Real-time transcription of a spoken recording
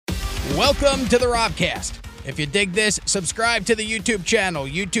Welcome to the Robcast. If you dig this, subscribe to the YouTube channel,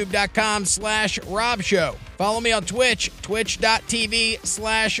 youtube.com/Rob Show. Follow me on Twitch,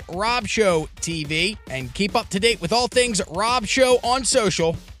 twitch.tv/Rob Show TV, and keep up to date with all things Rob Show on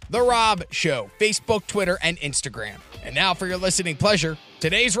social, The Rob Show, Facebook, Twitter, and Instagram. And now for your listening pleasure,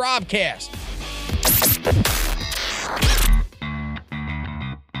 today's Robcast.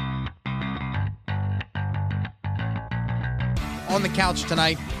 On the couch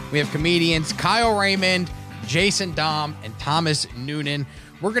tonight, we have comedians Kyle Raymond, Jason Dom, and Thomas Noonan.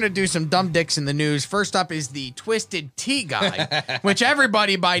 We're going to do some dumb dicks in the news. First up is the Twisted Tea guy, which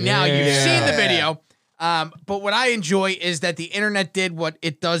everybody by now, you've seen the video. But what I enjoy is that the internet did what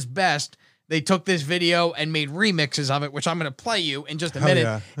it does best. They took this video and made remixes of it, which I'm going to play you in just a minute.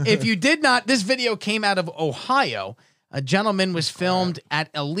 Yeah. If you did not, this video came out of Ohio. A gentleman was filmed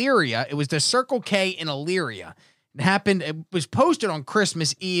at Elyria. It was the Circle K in Elyria. It was posted on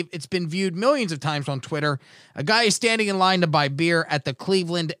Christmas Eve. It's been viewed millions of times on Twitter. A guy is standing in line to buy beer at the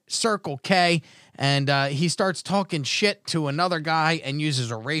Cleveland Circle K, and he starts talking shit to another guy and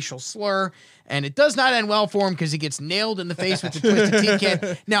uses a racial slur. And it does not end well for him because he gets nailed in the face with the Twisted Tea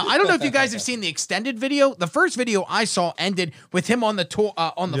can. Now, I don't know if you guys have seen the extended video. The first video I saw ended with him on the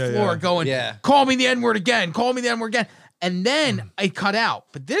floor going, "Call me the N-word again. Call me the N-word again." And then it cut out.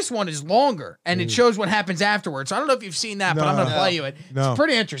 But this one is longer, and it shows what happens afterwards. So I don't know if you've seen that, but I'm going to play you it. It's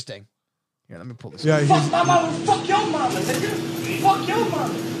pretty interesting. Here, let me pull this up. Fuck my mama, fuck your mama, nigga. Fuck your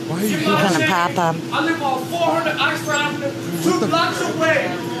mama. Why are you gonna pop up? I live on 400 Oxford Avenue, 2 blocks away.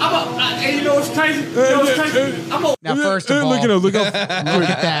 And you know what's crazy? Now, first of all, look at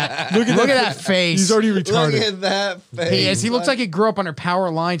that. Look at that face. He's already retarded. Look at that face. He is. He looks like he grew up under power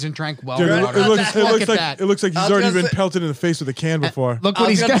lines and drank well Dude, water. it looks like that. it looks like he's already been pelted in the face with a can before. Look what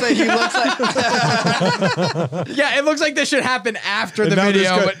he's got. He looks like Yeah, it looks like this should happen after the now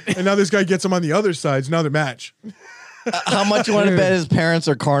video. and now this guy gets him on the other sides. Now they're match. how much you want to bet his parents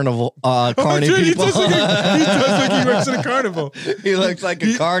are carny Dude, people? he does like he works at a carnival. He looks like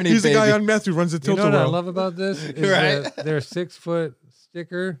a carny He's baby. the guy on meth who runs the You know Tilt-A-Whirl. what I love about this? Is Right. that their 6-foot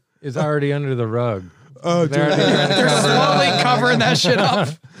sticker is already under the rug. Oh, dude. They're already trying to They're cover it up. slowly covering that shit up.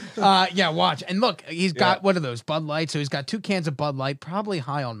 Yeah, watch. And look, he's got, what are those, Bud Light? So he's got 2 cans of Bud Light, probably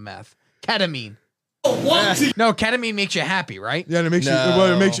high on meth. Ketamine. No, ketamine makes you happy, right? Yeah, and it makes you.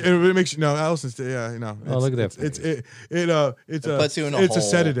 Well, it makes you. No, Allison's. Yeah, you know. Oh, look at that face. It's puts you in a It's a hole.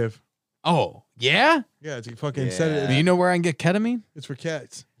 sedative. Oh, yeah? Yeah, it's a fucking Yeah. sedative. Do you know where I can get ketamine? It's for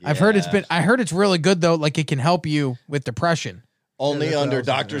cats. I heard it's really good though. Like it can help you with depression. Only that's what I under was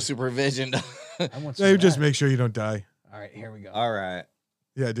doctor thinking. supervision. I want some Yeah, you of just that. make sure you don't die. All right, here we go. All right.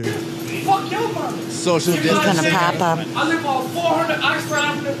 Yeah, dude. Fuck your mama. Social distancing. I live on 400 Oxford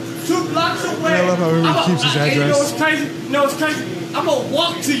Avenue, 2 blocks away. I love how everyone keeps his And you know address. what's crazy? You know what's crazy? I'm gonna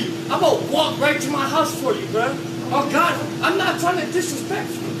walk to you. I'm gonna walk right to my house for you, bro. Oh God, I'm not trying to disrespect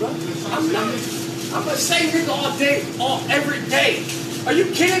you, bro. I'm not. I'm the same nigga all day, every day. Are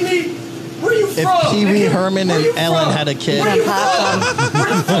you kidding me? Where you If from? Pee Wee nigga? Herman Where and you Ellen from? had a kid. Where you from? Where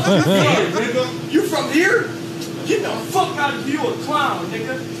the fuck you from, nigga? You from here? Get the fuck out of here, you a clown,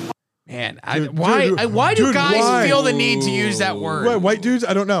 nigga. Man, Dude, why do dude, guys why? feel the need to use that word? What, white dudes?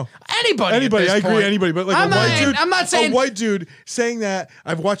 I don't know. Anybody. at Anybody, this I agree. point. Anybody, but like I'm a white not- dude. I'm not saying- a white dude saying that.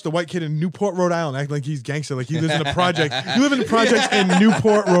 I've watched the white kid in Newport, Rhode Island, acting like he's gangster, like he lives in a project. You live in projects in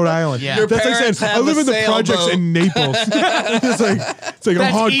Newport, Rhode Island. Yeah. Your That's like saying parents I have live a in the projects sailboat. in Naples. it's like That's I'm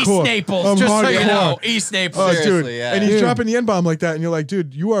hardcore. East Naples, I'm just hardcore. so you know. East Naples. Oh, Seriously, dude. yeah. And he's Dude. dropping the N-bomb like that, and you're like,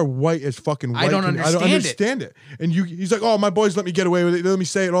 dude, you are white as fucking white. I don't I don't understand understand it. And he's like, oh, my boys let me get away with it. They let me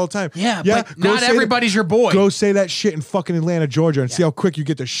say it all the time. Yeah, yeah. but go not say everybody's your boy. Go say that shit in fucking Atlanta, Georgia, and see how quick you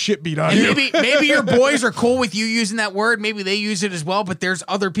get the shit beat out of And you. maybe your boys are cool with you using that word. Maybe they use it as well, but there's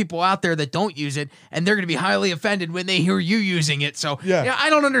other people out there that don't use it, and they're going to be highly offended when they hear you using it. So, Yeah. I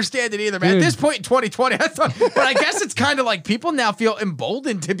don't understand it either, man. At Dude. this point in 2020, but I guess it's kind of like people now feel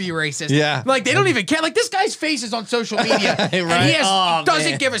emboldened to be racist. Yeah. Like, they don't even care. Like, this guy's face is on social media, and he Right? Oh,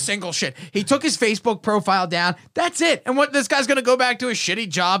 doesn't man. give a single shit. He took his Facebook profile down. That's it. And what this guy's going to go back to his shitty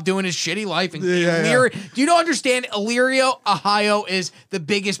job, doing his shitty life. And Yeah. do you know, understand, Elyria, Ohio is the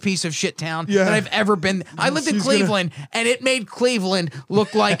biggest piece of shit town Yeah. that I've ever been. I lived in He's Cleveland, and it made Cleveland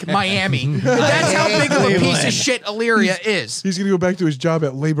look like Miami. That's how big of a piece of shit Elyria is. He's gonna go back to his job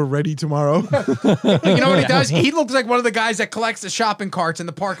at Labor Ready tomorrow. You know what he does? He looks like one of the guys that collects the shopping carts in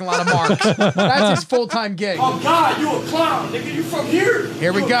the parking lot of Mark's. That's his full-time gig. Oh God, you a clown, nigga. You from here?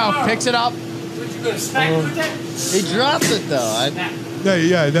 Here we You a go. clown. Picks it up. What, you gonna smack me with that? He drops it though.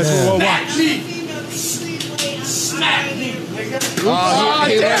 yeah, that's what. Smack Watch. me. Smack me, nigga. Oh,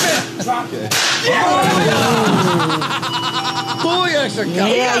 damn it. Drop it. Booyah,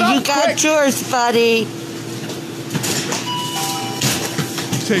 Yeah, you got yours, buddy.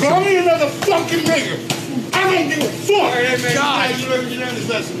 Take Call him. me another fucking nigga. I don't give a fuck. God, you learned this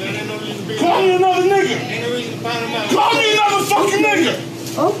lesson, man. Ain't no reason to be. Call me another nigga. Ain't no reason to find him out. Call me another fucking nigga.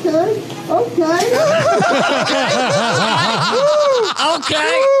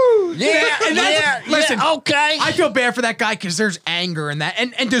 Okay. Yeah, and that's, listen, okay. I feel bad for that guy because there's anger in that,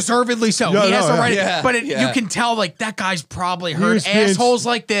 and deservedly so. Yeah, He has no, to write yeah. it, but you Yeah. can tell like that guy's probably heard was being- assholes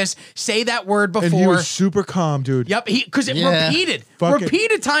like this say that word And he before. was super calm, dude. Yep, because it Yeah.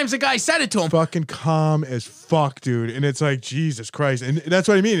 repeated times the guy said it to him. Fucking calm as fuck, dude. And it's like, Jesus Christ. And that's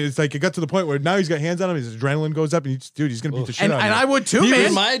what I mean. It's like it got to the point where now he's got hands on him, his adrenaline goes up, and he's gonna beat the shit And, out of and him. I would too, He man.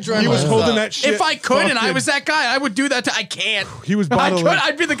 was- My adrenaline He was was holding up. that shit. If I could and I fucking- was that guy, I would do that. I can't. He was If I bottling. could,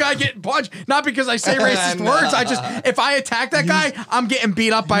 I'd be the guy getting punched. Not because I say racist Nah. words. I just, if I attack that guy, I'm getting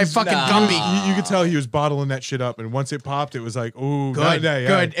beat up by fucking Gumby. You could tell he was bottling that shit up, and once it popped, it was like, oh, Good, yeah.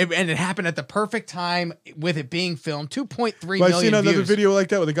 good. And it happened at the perfect time with it being filmed. 2.3 But million I've seen another views. video like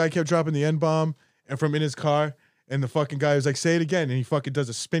that where the guy kept dropping the N-bomb and from in his car, and the fucking guy was like, say it again, and he fucking does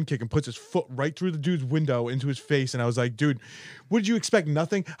a spin kick and puts his foot right through the dude's window into his face, and I was like, dude, would you expect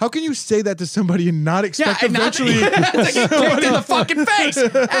nothing? How can you say that to somebody and not Yeah, expect and not to eventually? get kicked in the fucking face.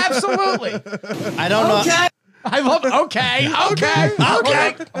 Absolutely. I don't know. I love. Okay. Hold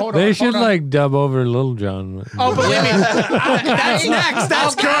on. They should hold on. like dub over Little John. Oh, believe me, that's next.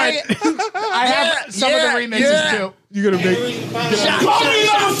 That's good. I have some of the remixes too. You gotta make. Call me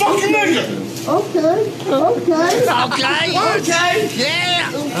another fucking nigga.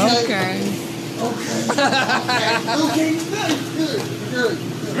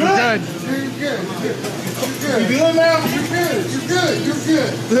 Good. You good now?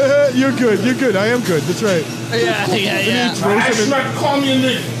 You're good. I am good. That's right. Yeah. Ask like to call me a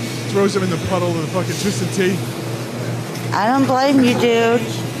nigga. Throws him in the puddle of the fucking Twisted Tea. I don't blame you, dude.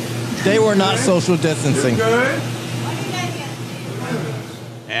 They were not social distancing.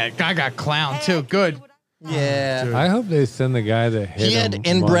 Yeah, guy got clowned too. Good. Yeah. I hope they send the guy that hit He had him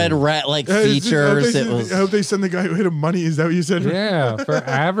inbred money. rat like I features. It was. hope they send the guy who hit him money. Is that what you said? Yeah, for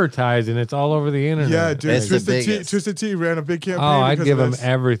advertising. It's all over the internet. Yeah, dude. It's the Twisted Tea, biggest. Twisted Tea ran a big campaign. Oh, I'd because give of him this.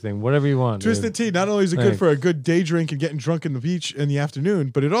 everything, whatever you want. Twisted dude. Tea. Not only is it good Thanks. for a good day drink and getting drunk in the beach in the afternoon,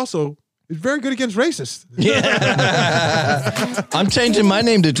 but it also is very good against racists. Yeah. I'm changing my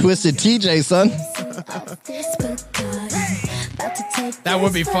name to Twisted TJ, son. That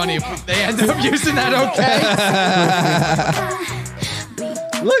would be funny if they ended up using that. Okay.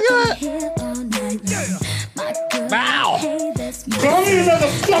 Look at that. Wow. Call me another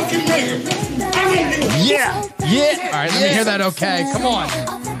fucking nigga. I don't give a Yeah. Yeah. All right, let me hear that. Okay, come on.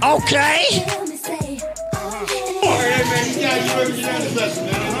 Okay. Hey, man, you learned this lesson,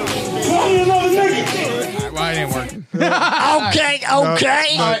 man. Call me another nigga. Well, it ain't working. Okay.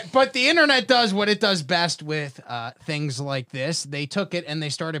 Okay. All right, but the internet does what it does best with things like this. They took it and they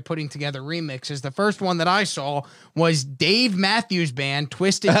started putting together remixes. The first one that I saw was Dave Matthews Band,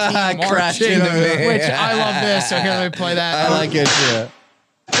 Twisted Tea Crashing Marching, the Man. which I love this. So here, let me play that. I like it. Yeah.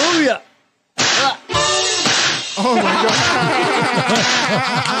 Oh yeah. Oh my god.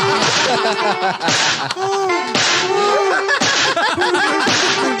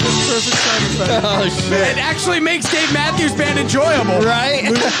 Perfect sound effect. Oh shit. It actually makes Dave Matthews Band enjoyable. Right.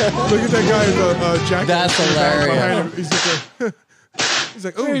 Look at that guy in the jacket. That's hilarious. Behind him. He's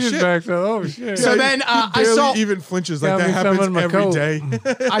like, oh He just shit. backs up. Oh shit. So then He I barely saw even flinches. Like Got that me some happens in my every coat. day.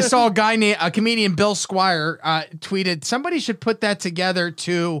 I saw a comedian Bill Squire tweeted somebody should put that together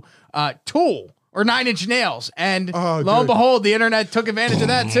to Tool or Nine Inch Nails, and Oh, lo and dude. behold, the internet took advantage of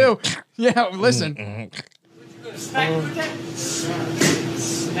that too. Yeah, listen. Smack with that?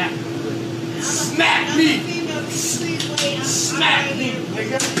 Smack. Smack me. Smack me,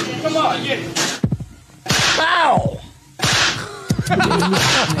 nigga. Come on, yeah. Ow.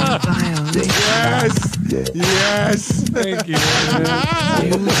 Yes. Yes. Thank you.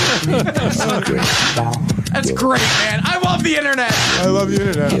 That's great, man. I love the internet. I love the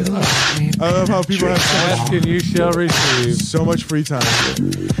internet. I love how people have Ask and you shall receive. so much free time.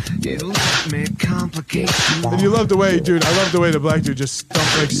 And you love the way, dude. I love the way the black dude just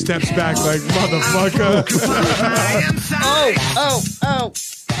steps back like motherfucker.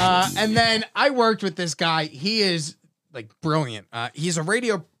 Oh. And then I worked with this guy. He is like brilliant. He's a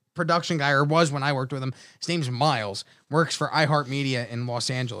radio production guy, or was when I worked with him. His name's Miles. Works for iHeartMedia in Los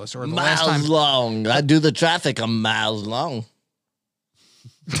Angeles. Or the last time. Miles long. I do the traffic a miles long.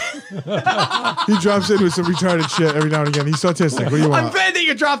 He drops in with some retarded shit every now and again. He's autistic. What do you I'm want? betting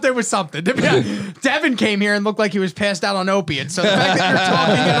you dropped in with something. Devin came here and looked like he was passed out on opiates. So the fact that you're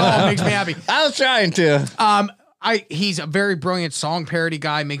talking at all makes me happy. I was trying to. He's a very brilliant song parody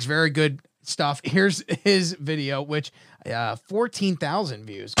guy, makes very good stuff. Here's his video, which 14,000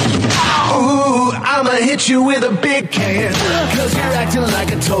 views. Ooh, I'ma hit you with a big can, cause you're acting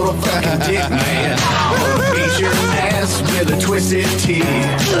like a total fucking dick, man. I'ma beat your ass with a twisted tea.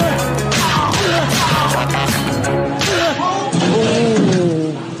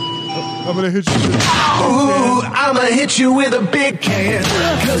 I'm gonna hit you. Ooh, I'ma hit you with a big can,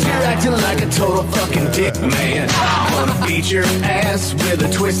 cause you're acting like a total fucking dick, man. I'ma beat your ass with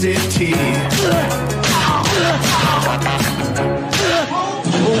a twisted tea.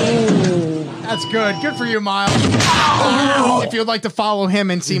 That's good. Good for you, Miles. If you'd like to follow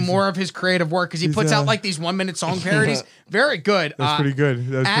him and see more of his creative work, because he puts out like these 1-minute song parodies. Very good. That's pretty good.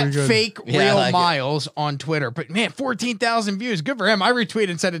 That's at pretty good. Fake Yeah, I Real like it. Miles on Twitter. But man, 14,000 views. Good for him. I retweeted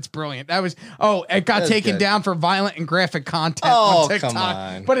and said it's brilliant. That was it got That's taken good. down for violent and graphic content Oh, on TikTok. come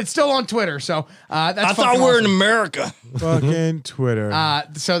on. But it's still on Twitter. So that's I thought fucking we were in awesome. America. Fucking Twitter.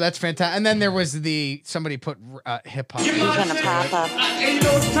 So that's fantastic. And then there was somebody put hip hop. He's gonna pop up. And you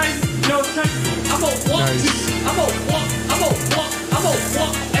know what's crazy? You know what's crazy? I'm gonna walk Nice. to you. I'm gonna walk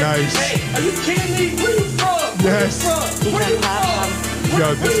every Nice. day. Are you kidding me? Where you from? Where Yes. you from? Where you from?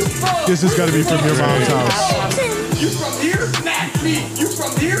 Yo, Where you from? this has got to be from your mom's house. You from here? Smack me. You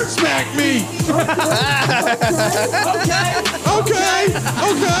from here? Smack me. Okay.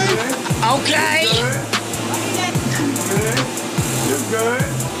 Okay. You're good.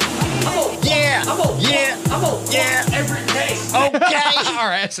 Yeah. I'm gonna Yeah. walk every day. Okay. All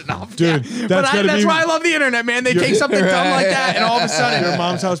right, that's enough. Dude, Yeah. that's But gotta that's be- why I love the internet, man. They take something dumb like that, and all of a sudden, Your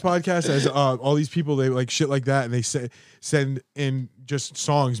mom's house podcast has all these people, they like shit like that, and they send in just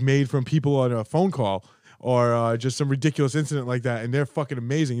songs made from people on a phone call or just some ridiculous incident like that, and they're fucking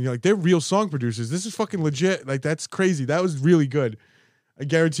amazing. And you're like, they're real song producers. This is fucking legit. Like, that's crazy. That was really good. I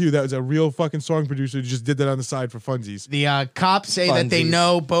guarantee you that was a real fucking song producer who just did that on the side for funsies. the cops say that they Funsies.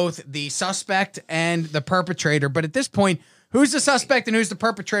 know both the suspect and the perpetrator. But at this point, who's the suspect and who's the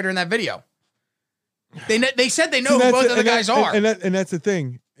perpetrator in that video? They said they know who both of the guys are. And that's the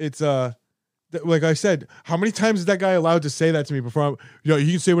thing. It's like I said, how many times is that guy allowed to say that to me before? He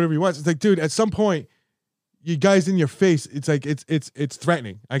can say whatever he wants. It's like, dude, at some point, you guys in your face. It's like it's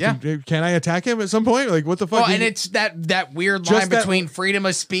threatening. Can I attack him at some point? Like, what the fuck? Well, and it's that weird line Just that- between freedom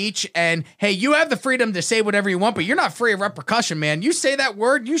of speech and, hey, you have the freedom to say whatever you want, but you're not free of repercussion, man. You say that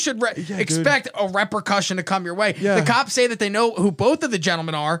word, you should expect a repercussion to come your way. Yeah. The cops say that they know who both of the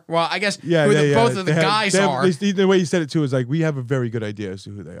gentlemen are. Well, I guess Yeah, who yeah, both of the They have- guys they have- are. the way you said it too is like, we have a very good idea as to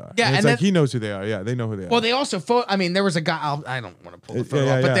who they are. Yeah, and it's and like then- he knows who they are. Yeah, they know who they are. Well, they also there was a guy. I don't want to pull the photo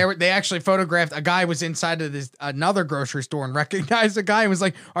yeah, up, but yeah. they actually photographed a guy was inside of another grocery store and recognized the guy and was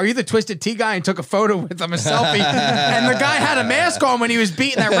like, "Are you the Twisted Tea guy?" And took a photo with him, a selfie. And the guy had a mask on when he was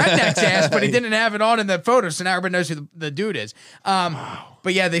beating that redneck's ass, but he didn't have it on in the photo, so now everybody knows who the dude is.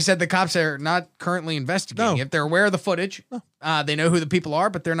 But yeah, they said the cops are not currently investigating No. it. They're aware of the footage. They know who the people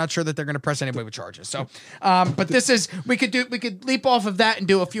are, but they're not sure that they're going to press anybody with charges. So, but this is we could leap off of that and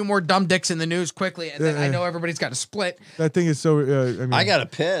do a few more dumb dicks in the news quickly, and then I know everybody's got to split. that thing is so. I mean, I got a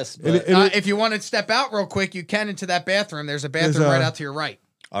piss. But If you want to step out real quick, you can into that bathroom. There's a bathroom There's, right out to your right.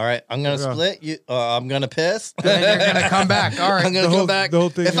 all right, I'm gonna split. You, I'm gonna piss. And then you're gonna come back. All right. I'm gonna The go whole- back the whole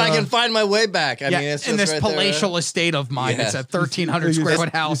thing, if I can find my way back. I mean, Yeah, it's in just this right palatial estate of mine, Yeah. it's a 1,300 you square said-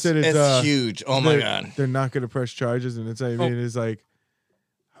 foot house. You said It's huge. Oh my they're- god. they're not going to press charges, and it's. I mean, it's like,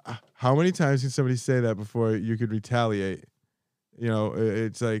 how many times can somebody say that before you could retaliate?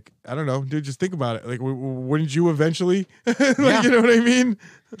 It's like, I don't know, dude. Just think about it. Like, wouldn't you eventually? Yeah. You know what I mean?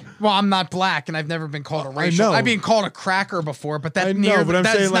 Well, I'm not black, and I've never been called a I racial. know. I've been called a cracker before, but I that know, but I'm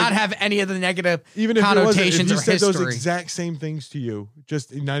does saying, not like, have any of the negative Even if it wasn't, if connotations you or said those history. exact same things to you,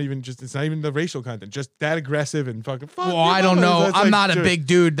 it's not even the racial content, just that aggressive and fucking. Fuck Well, your I don't mother. know. That's I'm like, not a dude, big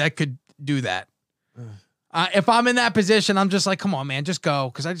dude that could do that. If I'm in that position, I'm just like, come on, man, just go,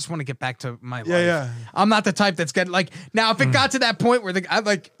 because I just want to get back to my life. Yeah. I'm not the type that's getting like. Now, if it got to that point where I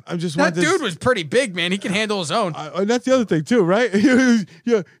just that want this. dude was pretty big, man. He can handle his own. And that's the other thing too, right?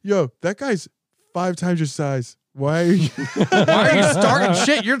 yo, that guy's 5 times your size. Why are you? Why are you starting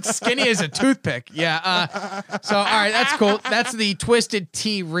shit? You're skinny as a toothpick. Yeah. So, all right, that's cool. That's the Twisted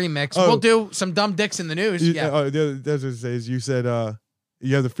Tea remix. Oh. We'll do some dumb dicks in the news. Yeah. The other, that's what I say is you said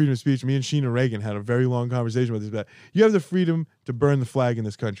you have the freedom of speech. Me and Sheena Reagan had a very long conversation with this about you have the freedom to burn the flag in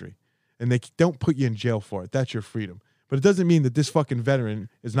this country, and they don't put you in jail for it. That's your freedom. But it doesn't mean that this fucking veteran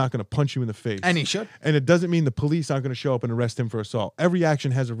is not going to punch you in the face. And he should. And it doesn't mean the police aren't going to show up and arrest him for assault. Every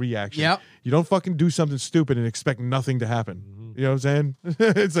action has a reaction. Yep. You don't fucking do something stupid and expect nothing to happen. You know what I'm saying?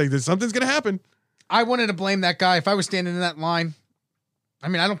 It's like something's going to happen. I wanted to blame that guy if I was standing in that line. I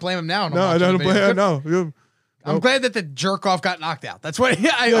mean, I don't blame him now. No, I don't blame. No, I'm glad that the jerk off got knocked out. That's what.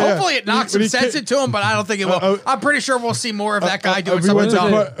 Yeah. Hopefully, it knocks When some he sense into him, but I don't think it will. I'm pretty sure we'll see more of that guy doing if we something went to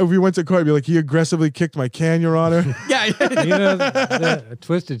dumb. court, if we went to court, I'd be like, he aggressively kicked my can, Your Honor. Yeah. You know, the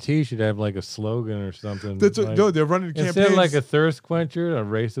Twisted Tea should have like a slogan or something. That's like, no, they're running instead campaigns. of like a thirst quencher, a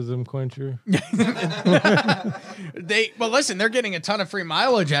racism quencher. Well, listen, they're getting a ton of free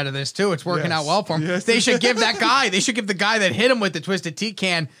mileage out of this too. It's working Yes. out well for them. Yes. They should give that guy. They should give the guy that hit him with the Twisted Tea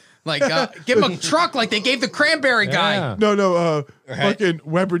can, like, give him a truck like they gave the cranberry guy. Yeah. No, fucking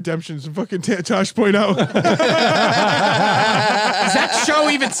Web Redemption's fucking Tosh point out. Is that show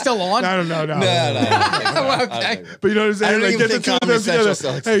even still on? I don't know. No. Okay. But you know what I'm saying? I don't Like, even get the think two of them Comedy Central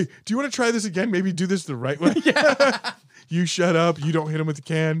together. sucks. Hey, do you want to try this again? Maybe do this the right way. You shut up. You don't hit him with the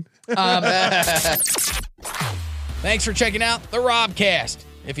can. Thanks for checking out the Robcast.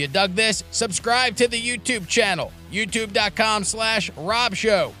 If you dug this, subscribe to the YouTube channel, youtube.com/Rob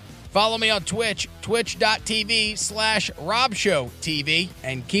Show. Follow me on Twitch, twitch.tv/Rob Show TV,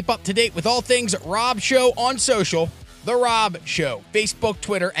 and keep up to date with all things Rob Show on social, The Rob Show, Facebook,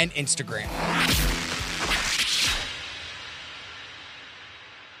 Twitter, and Instagram.